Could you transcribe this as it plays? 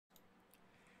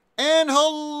And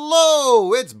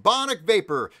hello, it's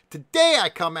BionicVapour. Today I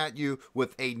come at you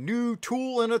with a new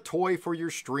tool and a toy for your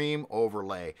stream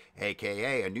overlay,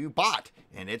 aka a new bot,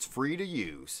 and it's free to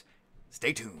use.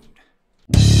 Stay tuned.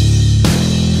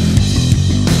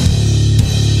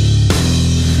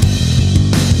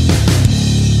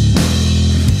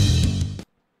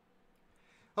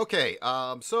 Okay,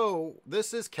 so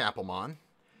this is Kappamon.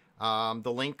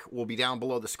 The link will be down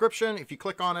below the description. If you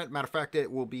click on it, matter of fact,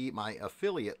 it will be my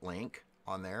affiliate link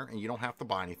on there, and you don't have to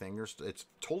buy anything. It's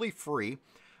totally free.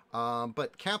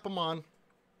 But Kappamon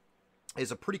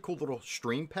is a pretty cool little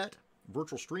stream pet,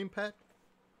 virtual stream pet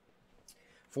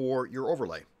for your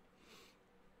overlay.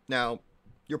 Now,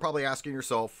 you're probably asking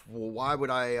yourself, well, why would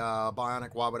I,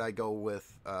 Bionic, why would I go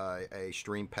with a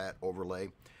stream pet overlay?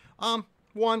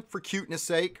 One, for cuteness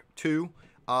sake. Two,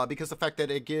 because the fact that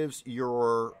it gives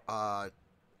your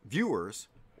viewers,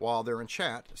 while they're in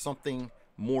chat, something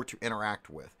more to interact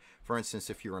with. For instance,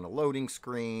 if you're in a loading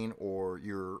screen or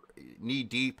you're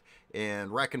knee-deep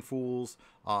in Wrecking Fools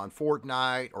on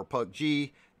Fortnite or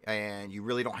PUBG, and you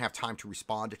really don't have time to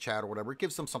respond to chat or whatever, it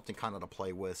gives them something kind of to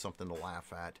play with, something to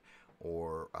laugh at,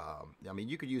 or, I mean,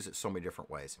 you could use it so many different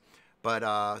ways.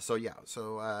 But, so yeah,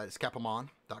 so it's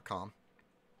Kappamon.com.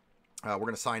 We're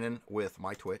going to sign in with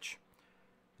my Twitch.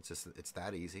 It's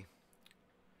that easy.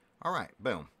 All right,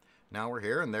 boom. Now we're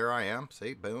here, and there I am.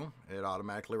 See, boom. It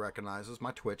automatically recognizes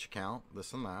my Twitch account,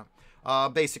 this and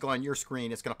that. Basically, on your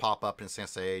screen, it's going to pop up and it's going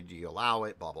to say, do you allow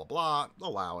it, blah, blah, blah.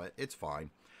 Allow it. It's fine.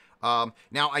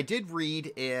 Now, I did read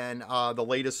in the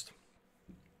latest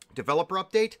developer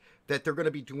update that they're going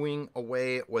to be doing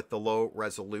away with the low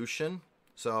resolution.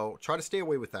 So try to stay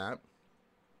away with that.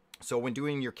 So when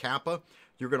doing your Kappa,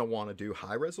 you're going to want to do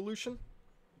high resolution.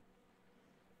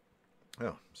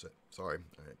 Oh, sorry.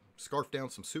 I scarfed down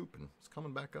some soup and it's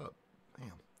coming back up.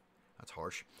 Damn, that's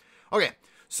harsh. Okay,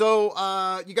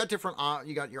 so you got different.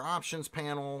 You got your options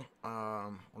panel.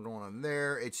 We're going on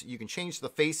there. You can change the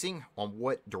facing on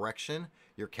what direction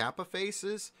your Kappa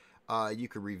faces. You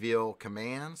can reveal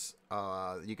commands.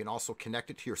 You can also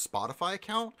connect it to your Spotify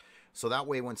account. So that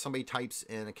way, when somebody types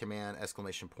in a command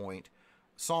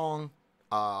 !song,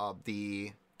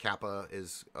 the Kappa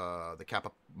is the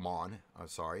Kappamon,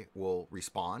 will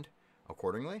respond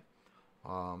accordingly.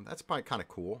 That's probably kind of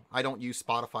cool. I don't use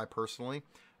Spotify personally.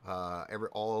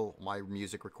 All my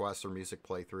music requests or music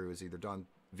playthrough is either done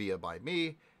by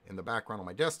me in the background on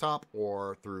my desktop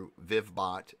or through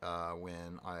VivBot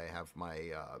when I have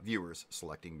my viewers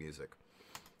selecting music.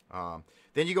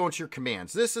 Then you go into your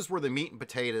commands. This is where the meat and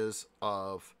potatoes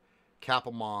of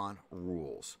Kappamon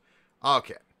rules.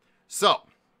 Okay, so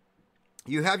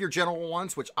you have your general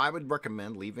ones, which I would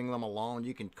recommend leaving them alone.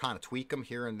 You can kind of tweak them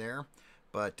here and there.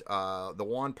 But the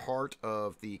one part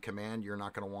of the command you're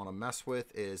not going to want to mess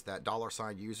with is that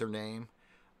 $sign username.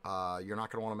 You're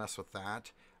not going to want to mess with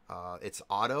that. It's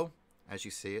auto, as you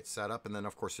see it set up. And then,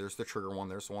 of course, there's the trigger one.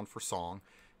 There's the one for song.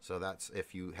 So that's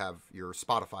if you have your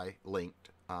Spotify linked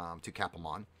to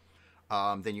Kappamon.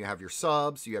 Then you have your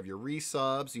subs, you have your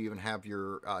resubs, you even have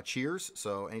your cheers.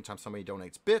 So anytime somebody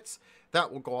donates bits,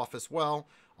 that will go off as well.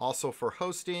 Also for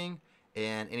hosting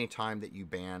and anytime that you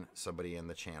ban somebody in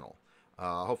the channel.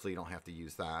 Hopefully you don't have to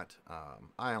use that.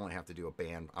 I only have to do a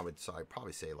ban, I'd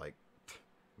probably say like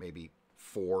maybe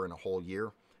 4 in a whole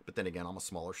year. But then again, I'm a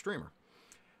smaller streamer.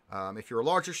 If you're a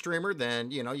larger streamer,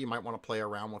 then, you know, you might want to play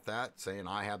around with that, saying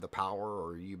I have the power,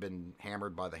 or you've been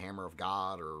hammered by the hammer of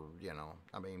God, or, you know,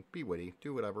 I mean, be witty,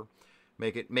 do whatever.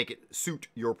 Make it suit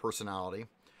your personality.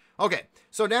 Okay,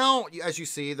 so now, as you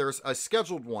see, there's a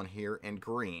scheduled one here in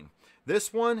green.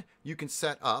 This one you can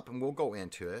set up, and we'll go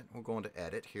into it. We'll go into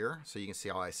edit here, so you can see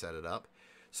how I set it up.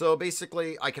 So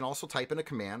basically, I can also type in a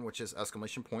command, which is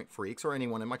 !freaks, or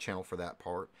anyone in my channel for that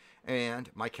part. And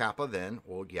my Kappa then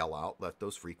will yell out, let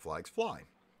those freak flags fly.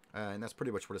 And that's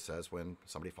pretty much what it says when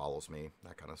somebody follows me,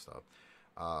 that kind of stuff.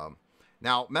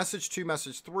 Now, message 2,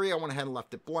 message 3, I went ahead and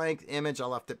left it blank. Image, I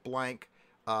left it blank.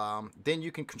 Then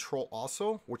you can control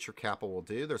also what your Kappa will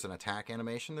do. There's an attack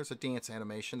animation, there's a dance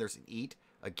animation, there's an eat,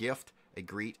 a gift, a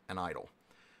greet, an idle.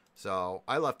 So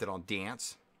I left it on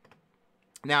dance.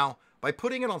 Now, by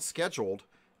putting it on scheduled,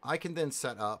 I can then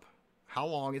set up how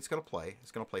long it's going to play.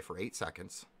 It's going to play for 8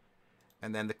 seconds.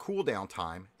 And then the cooldown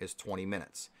time is 20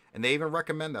 minutes. And they even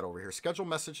recommend that over here. Schedule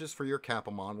messages for your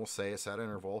Kappamon will say a set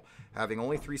interval. Having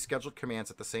only 3 scheduled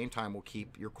commands at the same time will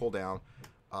keep your cooldown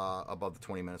above the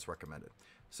 20 minutes recommended.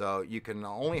 So you can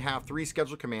only have 3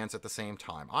 scheduled commands at the same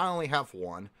time. I only have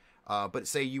 1. But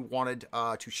say you wanted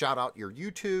to shout out your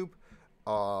YouTube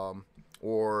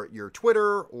or your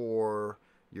Twitter or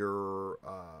your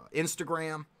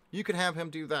Instagram you can have him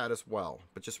do that as well.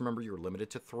 But just remember, you're limited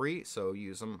to 3, so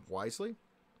use them wisely.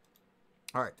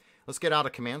 All right, let's get out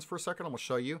of commands for a second. I'm going to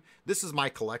show you. This is my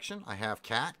collection. I have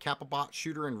cat, Kappamon,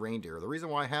 shooter, and reindeer. The reason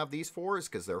why I have these 4 is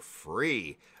because they're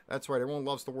free. That's right, everyone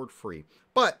loves the word free.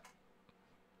 But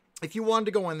if you wanted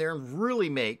to go in there and really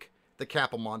make the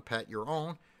Kappamon pet your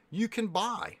own, you can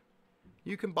buy.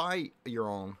 You can buy your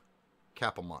own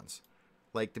Kappamons.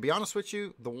 Like, to be honest with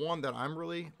you, the one that I'm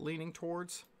really leaning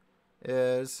towards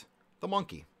is the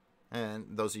monkey. And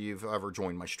those of you who've ever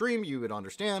joined my stream, you would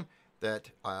understand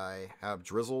that I have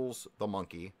Drizzles the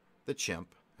monkey, the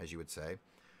chimp, as you would say,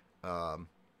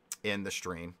 in the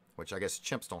stream, which I guess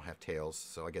chimps don't have tails,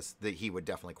 so I guess he would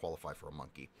definitely qualify for a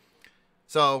monkey.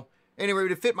 So, anyway,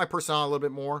 to fit my personality a little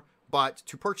bit more, but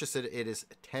to purchase it, it is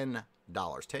 $10,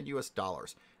 10 US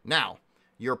dollars. Now,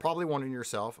 you're probably wondering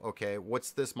yourself, okay,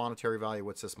 what's this monetary value?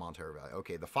 What's this monetary value?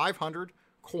 Okay, the 500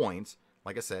 coins,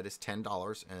 like I said, is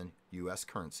 $10 in US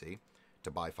currency to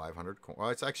buy 500 coins. Well,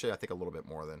 it's actually, I think, a little bit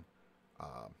more than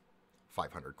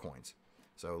 500 coins.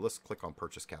 So let's click on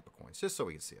purchase Kappa coins just so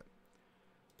we can see it.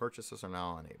 Purchases are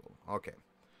now enabled. Okay.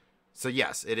 So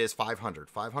yes, it is 500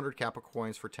 Kappa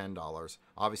coins for $10.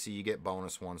 Obviously, you get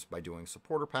bonus ones by doing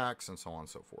supporter packs and so on and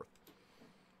so forth.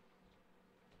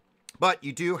 But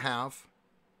you do have,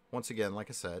 once again, like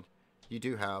I said, you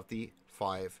do have the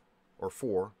 4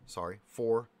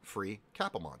 free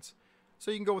Kappamons.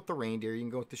 So you can go with the reindeer, you can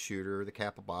go with the shooter, the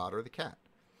Kappabot, or the cat.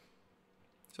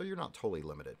 So you're not totally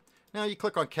limited. Now you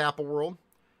click on Kappa World.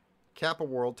 Kappa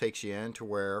World takes you in to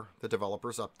where the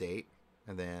developers update,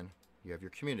 and then you have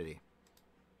your community.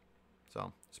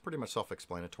 So it's pretty much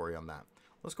self-explanatory on that.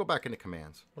 Let's go back into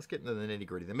commands. Let's get into the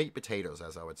nitty-gritty, the meat potatoes,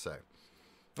 as I would say.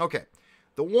 Okay,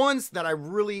 the ones that I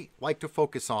really like to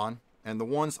focus on, and the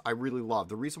ones I really love,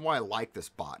 the reason why I like this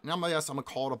bot. Now, yes, I'm going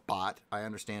to call it a bot. I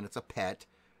understand it's a pet,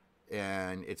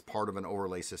 and it's part of an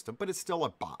overlay system, but it's still a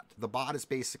bot. The bot is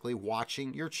basically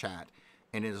watching your chat,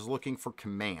 and it is looking for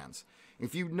commands.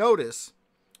 If you notice,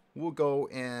 we'll go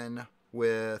in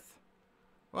with,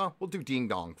 well, we'll do ding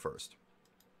dong first.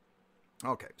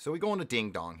 Okay, so we go into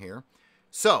ding dong here.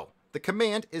 So the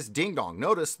command is ding dong.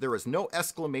 Notice there is no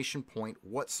exclamation point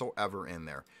whatsoever in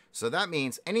there. So that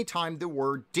means anytime the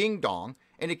word ding dong,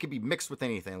 and it can be mixed with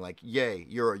anything like, yay,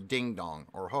 you're a ding dong,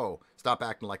 or ho, stop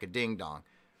acting like a ding dong.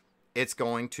 It's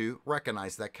going to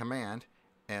recognize that command,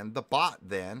 and the bot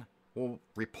then will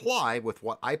reply with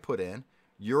what I put in.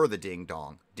 You're the ding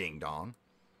dong, ding dong.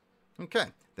 Okay,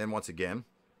 then once again,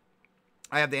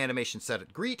 I have the animation set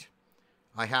at greet.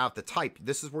 I have the type.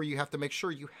 This is where you have to make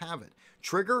sure you have it.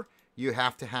 Trigger, you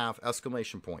have to have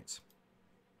exclamation points.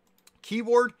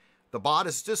 Keyword, the bot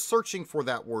is just searching for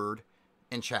that word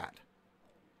in chat.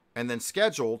 And then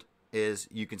scheduled is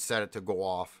you can set it to go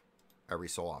off every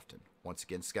so often. Once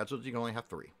again, scheduled, you can only have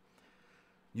 3.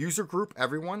 User group,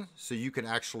 everyone, so you can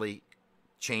actually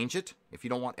change it. If you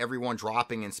don't want everyone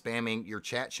dropping and spamming your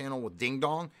chat channel with ding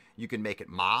dong, you can make it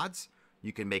mods,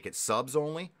 you can make it subs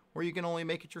only, or you can only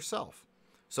make it yourself.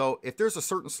 So if there's a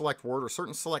certain select word or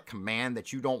certain select command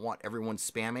that you don't want everyone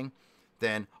spamming,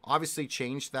 then obviously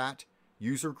change that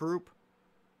user group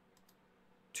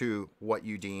to what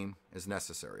you deem is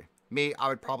necessary. Me, I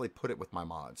would probably put it with my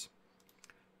mods.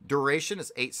 Duration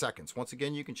is 8 seconds. Once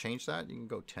again, you can change that. You can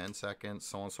go 10 seconds,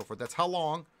 so on and so forth. That's how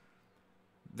long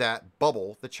that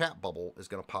bubble, the chat bubble, is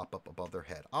going to pop up above their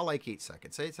head. I like 8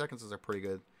 seconds. 8 seconds is pretty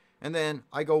good. And then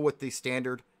I go with the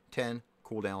standard 10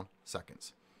 cooldown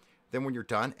seconds. Then when you're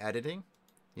done editing,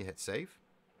 you hit save,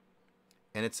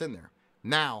 and it's in there.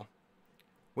 Now,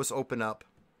 let's open up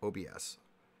OBS.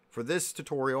 For this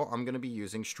tutorial, I'm going to be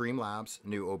using Streamlabs'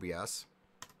 new OBS,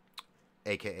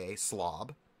 aka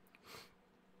Slob.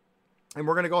 And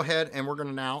we're going to go ahead and we're going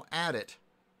to now add it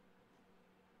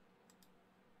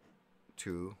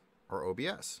to our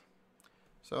OBS.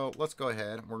 So let's go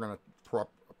ahead. We're going to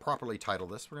properly title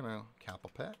this. We're going to Kappa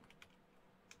Pet.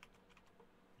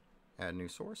 Add new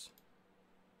source.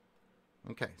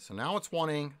 Okay, so now it's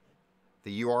wanting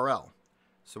the URL.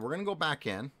 So we're going to go back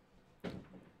in.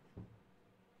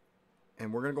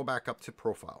 And we're going to go back up to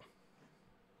profile.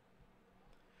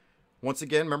 Once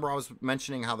again, remember I was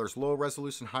mentioning how there's low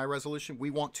resolution, high resolution. We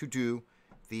want to do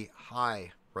the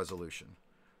high resolution.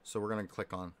 So we're going to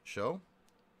click on show.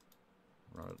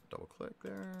 We're going to double click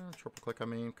there, triple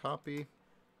click, copy.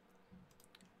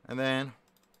 And then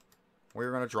we're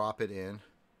going to drop it in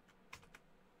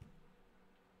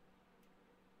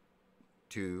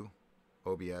to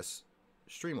OBS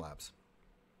Streamlabs.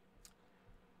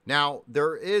 Now,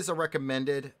 there is a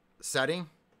recommended setting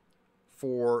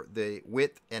for the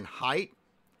width and height.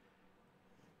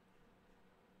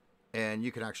 And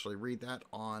you can actually read that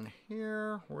on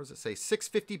here. Where does it say?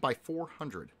 650 by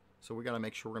 400. So we got to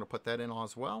make sure we're going to put that in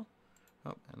as well.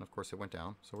 Oh, and of course it went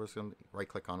down. So we're just going to right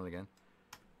click on it again.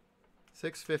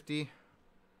 650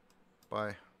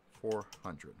 by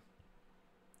 400.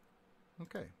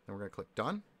 Okay, then we're going to click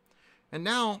done. And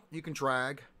now you can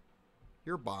drag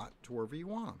your bot to wherever you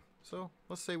want them. So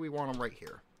let's say we want them right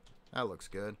here. That looks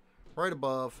good. Right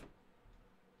above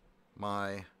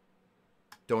my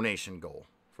donation goal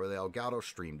for the Elgato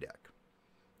Stream Deck.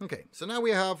 Okay, so now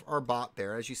we have our bot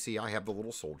there. As you see, I have the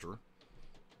little soldier.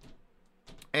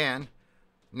 And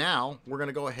now we're going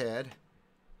to go ahead,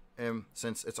 and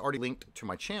since it's already linked to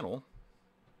my channel,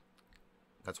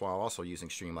 that's why I'm also using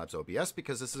Streamlabs OBS,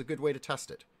 because this is a good way to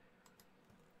test it.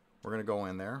 We're going to go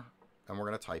in there, and we're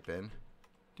going to type in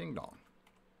ding dong.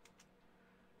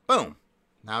 Boom.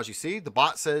 Now, as you see, the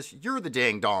bot says, you're the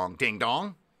ding dong, ding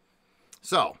dong.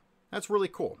 So, that's really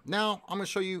cool. Now, I'm going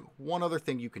to show you one other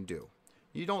thing you can do.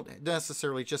 You don't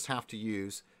necessarily just have to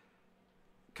use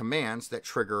commands that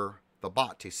trigger the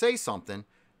bot to say something.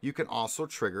 You can also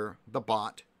trigger the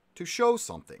bot to show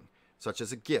something, such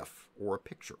as a GIF or a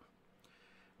picture.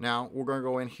 Now, we're going to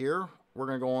go in here. We're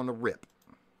going to go on the RIP.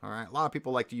 All right, a lot of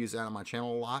people like to use that on my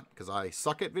channel a lot because I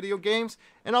suck at video games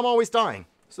and I'm always dying.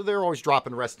 So they're always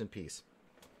dropping rest in peace.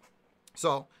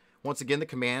 So, once again, the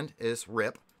command is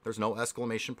RIP. There's no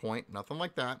exclamation point, nothing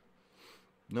like that.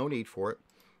 No need for it.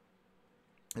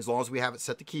 As long as we have it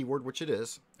set to keyword, which it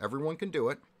is, everyone can do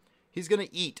it. He's going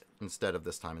to eat instead of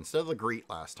this time, instead of the greet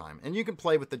last time. And you can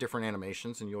play with the different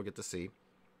animations and you'll get to see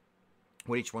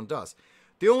what each one does.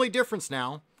 The only difference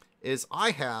now is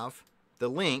I have the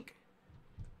link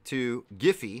to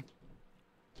Giphy,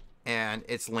 and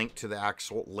it's linked to the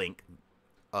actual link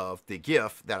of the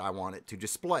GIF that I want it to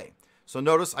display. So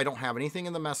notice I don't have anything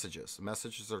in the messages. The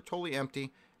messages are totally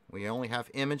empty. We only have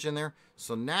image in there.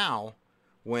 So now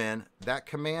when that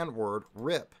command word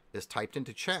RIP is typed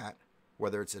into chat,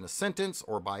 whether it's in a sentence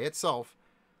or by itself,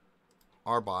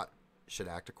 our bot should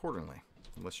act accordingly.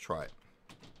 Let's try it.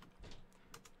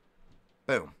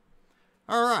 Boom.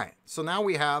 All right, so now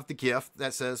we have the GIF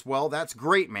that says, well, that's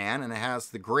great, man, and it has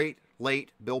the great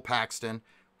late Bill Paxton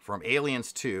from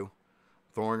Aliens 2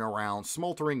 throwing around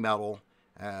smoldering metal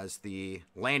as the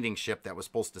landing ship that was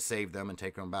supposed to save them and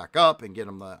take them back up and get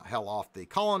them the hell off the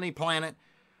colony planet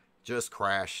just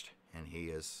crashed, and he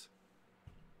is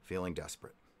feeling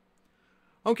desperate.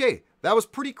 Okay, that was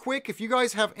pretty quick. If you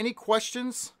guys have any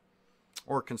questions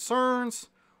or concerns,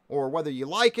 or whether you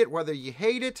like it, whether you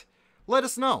hate it, let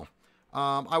us know.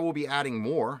 I will be adding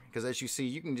more, because as you see,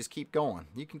 you can just keep going.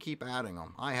 You can keep adding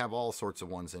them. I have all sorts of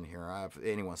ones in here. I have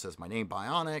anyone says my name,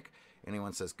 Bionic.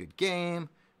 Anyone says good game,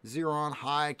 Xeron,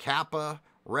 High, Kappa,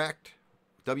 Wrecked,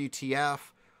 WTF,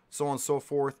 so on and so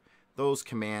forth. Those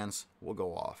commands will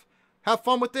go off. Have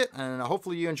fun with it, and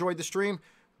hopefully you enjoyed the stream.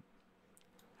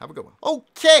 Have a good one.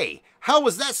 Okay, how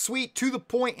was that sweet, to the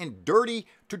point, and dirty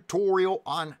tutorial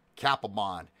on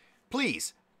Kappamon?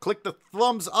 Please click the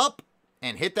thumbs up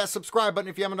and hit that subscribe button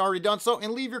if you haven't already done so,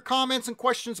 and leave your comments and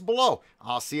questions below.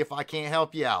 I'll see if I can't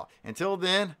help you out. Until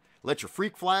then, let your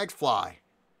freak flags fly.